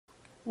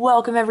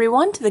Welcome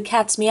everyone to the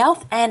Cat's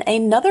Meowth and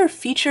another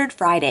Featured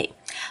Friday.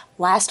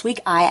 Last week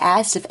I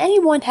asked if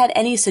anyone had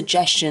any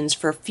suggestions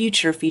for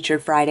future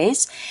Featured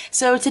Fridays,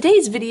 so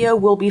today's video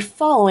will be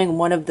following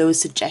one of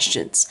those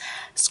suggestions.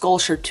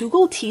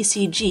 Skullshirtugal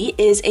TCG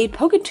is a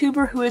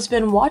PokeTuber who has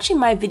been watching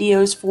my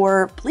videos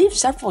for, I believe,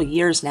 several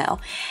years now,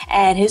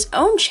 and his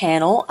own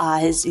channel,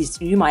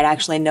 you might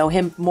actually know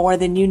him more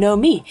than you know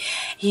me.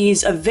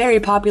 He's a very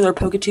popular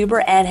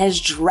PokeTuber and has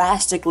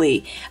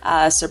drastically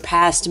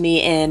surpassed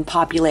me in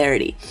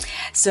popularity.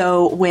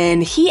 So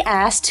when he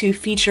asked to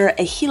feature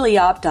a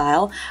Helioptile,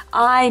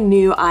 I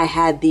knew I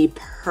had the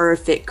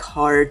perfect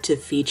card to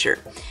feature.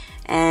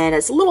 And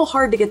it's a little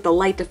hard to get the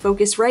light to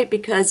focus right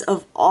because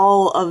of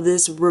all of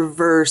this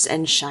reverse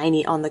and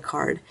shiny on the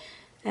card.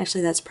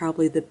 Actually, that's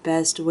probably the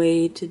best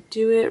way to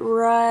do it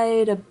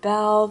right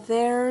about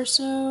there,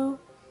 so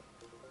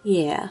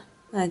yeah,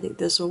 I think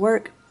this will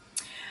work.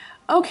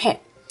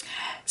 Okay,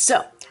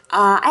 so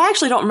I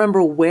actually don't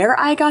remember where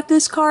I got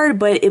this card,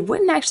 but it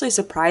wouldn't actually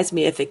surprise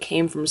me if it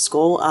came from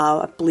Skull.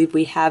 I believe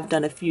we have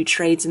done a few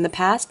trades in the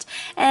past,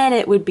 and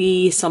it would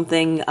be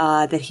something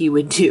that he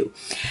would do.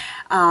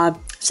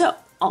 So,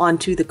 on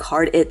to the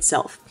card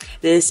itself.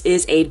 This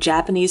is a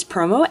Japanese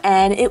promo,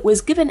 and it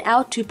was given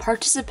out to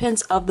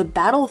participants of the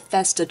Battle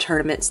Festa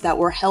tournaments that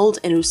were held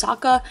in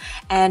Osaka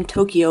and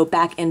Tokyo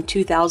back in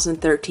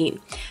 2013.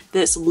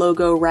 This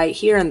logo right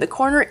here in the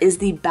corner is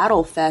the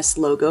Battle Fest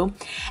logo,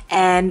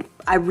 and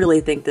I really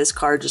think this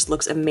card just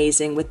looks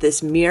amazing with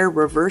this mirror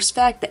reverse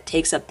effect that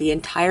takes up the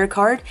entire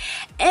card,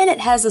 and it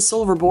has the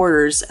silver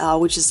borders,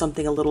 which is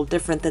something a little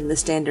different than the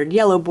standard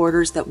yellow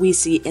borders that we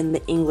see in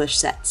the English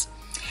sets.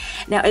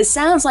 Now, it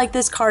sounds like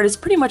this card is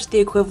pretty much the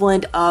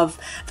equivalent of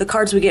the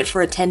cards we get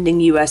for attending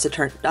US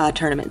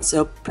tournaments.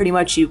 So pretty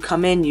much you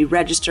come in, you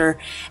register,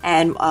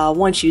 and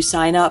once you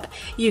sign up,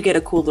 you get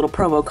a cool little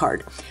promo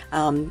card.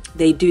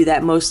 They do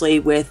that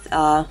mostly with,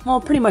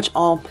 well, pretty much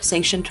all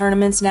sanctioned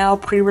tournaments now.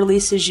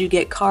 Pre-releases, you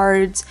get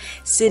cards,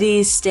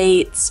 cities,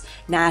 states,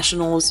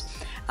 nationals.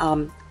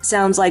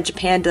 Sounds like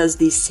Japan does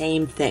the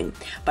same thing.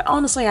 But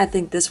honestly, I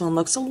think this one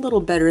looks a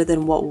little better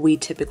than what we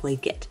typically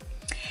get.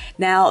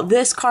 Now,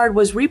 this card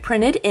was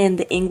reprinted in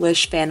the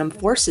English Phantom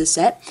Forces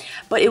set,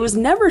 but it was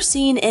never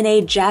seen in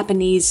a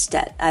Japanese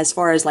set as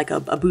far as like a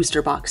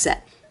booster box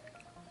set.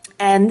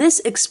 And this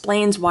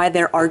explains why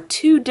there are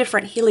two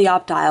different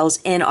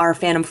Helioptiles in our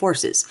Phantom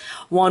Forces.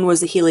 One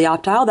was the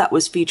Helioptile that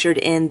was featured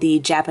in the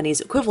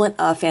Japanese equivalent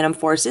of Phantom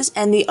Forces,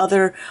 and the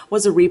other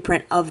was a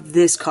reprint of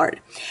this card.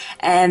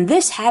 And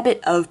this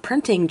habit of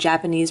printing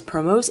Japanese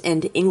promos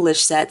into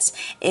English sets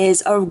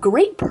is a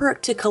great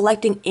perk to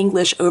collecting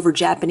English over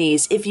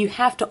Japanese if you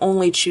have to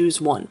only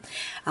choose one.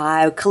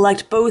 I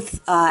collect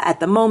both at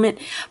the moment,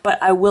 but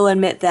I will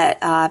admit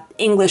that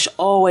English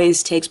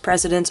always takes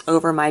precedence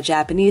over my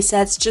Japanese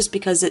sets just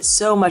because it's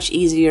so much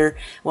easier,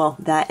 well,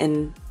 that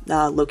in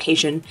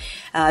location,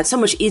 it's so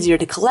much easier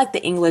to collect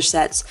the English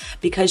sets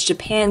because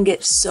Japan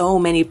gets so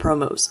many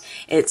promos.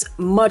 It's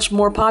much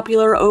more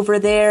popular over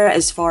there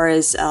as far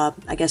as,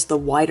 I guess, the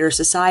wider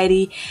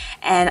society,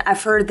 and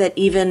I've heard that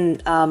even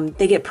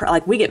they get,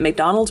 like we get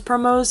McDonald's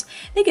promos,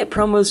 they get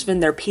promos in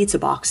their pizza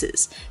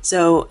boxes.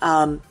 So,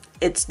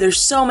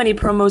 there's so many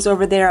promos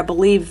over there. I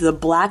believe the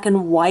black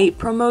and white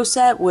promo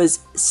set was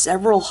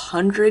several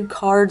hundred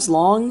cards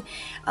long,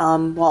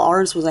 while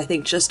ours was, I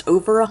think, just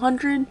over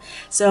 100.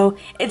 So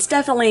it's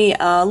definitely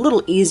a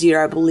little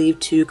easier, I believe,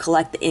 to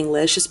collect the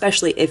English,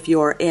 especially if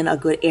you're in a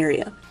good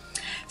area.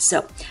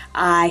 So,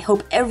 I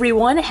hope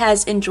everyone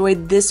has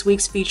enjoyed this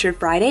week's Featured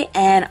Friday,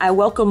 and I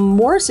welcome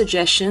more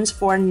suggestions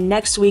for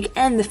next week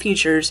and the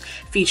future's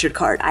featured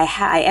card.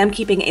 I am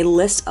keeping a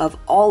list of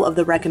all of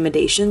the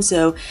recommendations,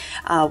 so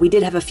we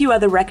did have a few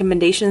other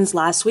recommendations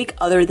last week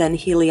other than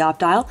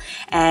Helioptile,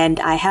 and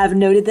I have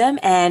noted them,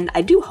 and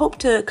I do hope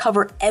to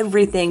cover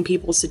everything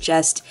people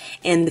suggest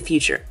in the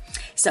future.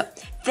 So,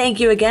 thank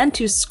you again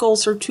to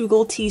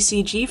Skullshirtugal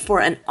TCG for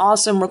an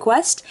awesome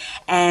request,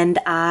 and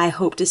I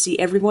hope to see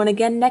everyone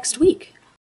again next week.